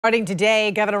Starting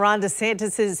today, Governor Ron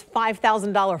DeSantis'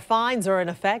 $5,000 fines are in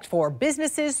effect for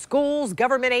businesses, schools,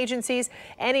 government agencies,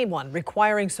 anyone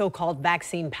requiring so-called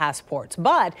vaccine passports.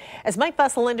 But as Mike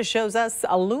Vassalinda shows us,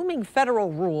 a looming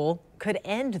federal rule could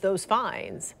end those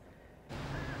fines.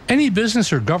 Any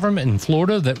business or government in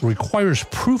Florida that requires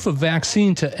proof of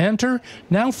vaccine to enter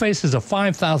now faces a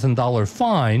 $5,000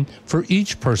 fine for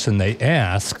each person they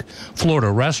ask.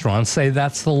 Florida restaurants say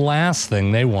that's the last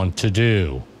thing they want to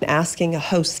do. Asking a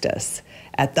hostess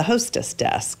at the hostess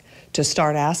desk to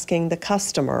start asking the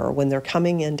customer when they're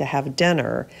coming in to have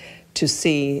dinner to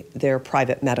see their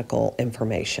private medical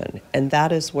information. And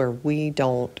that is where we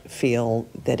don't feel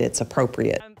that it's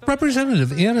appropriate.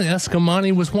 Representative Anna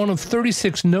Escamani was one of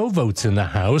 36 no votes in the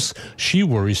House. She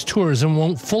worries tourism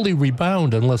won't fully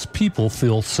rebound unless people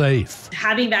feel safe.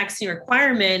 Having vaccine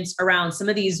requirements around some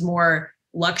of these more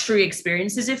luxury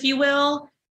experiences, if you will,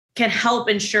 can help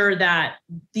ensure that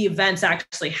the events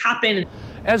actually happen.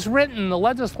 As written, the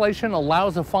legislation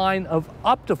allows a fine of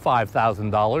up to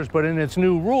 $5,000, but in its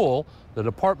new rule, the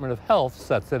Department of Health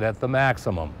sets it at the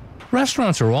maximum.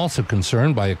 Restaurants are also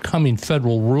concerned by a coming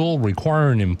federal rule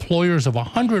requiring employers of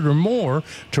 100 or more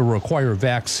to require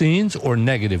vaccines or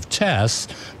negative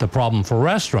tests. The problem for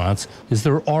restaurants is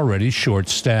they're already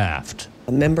short-staffed.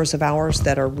 Members of ours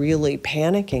that are really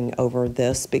panicking over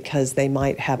this because they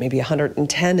might have maybe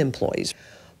 110 employees,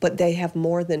 but they have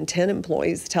more than 10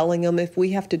 employees telling them if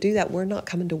we have to do that, we're not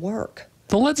coming to work.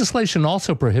 The legislation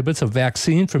also prohibits a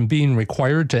vaccine from being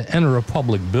required to enter a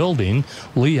public building.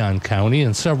 Leon County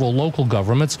and several local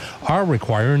governments are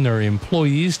requiring their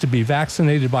employees to be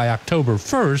vaccinated by October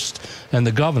 1st, and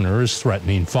the governor is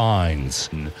threatening fines.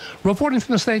 Reporting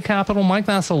from the state capitol, Mike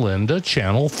Vassalinda,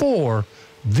 Channel 4,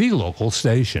 the local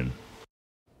station.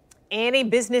 Any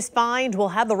business fined will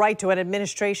have the right to an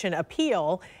administration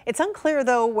appeal. It's unclear,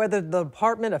 though, whether the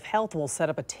Department of Health will set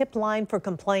up a tip line for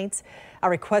complaints. A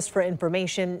request for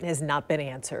information has not been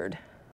answered.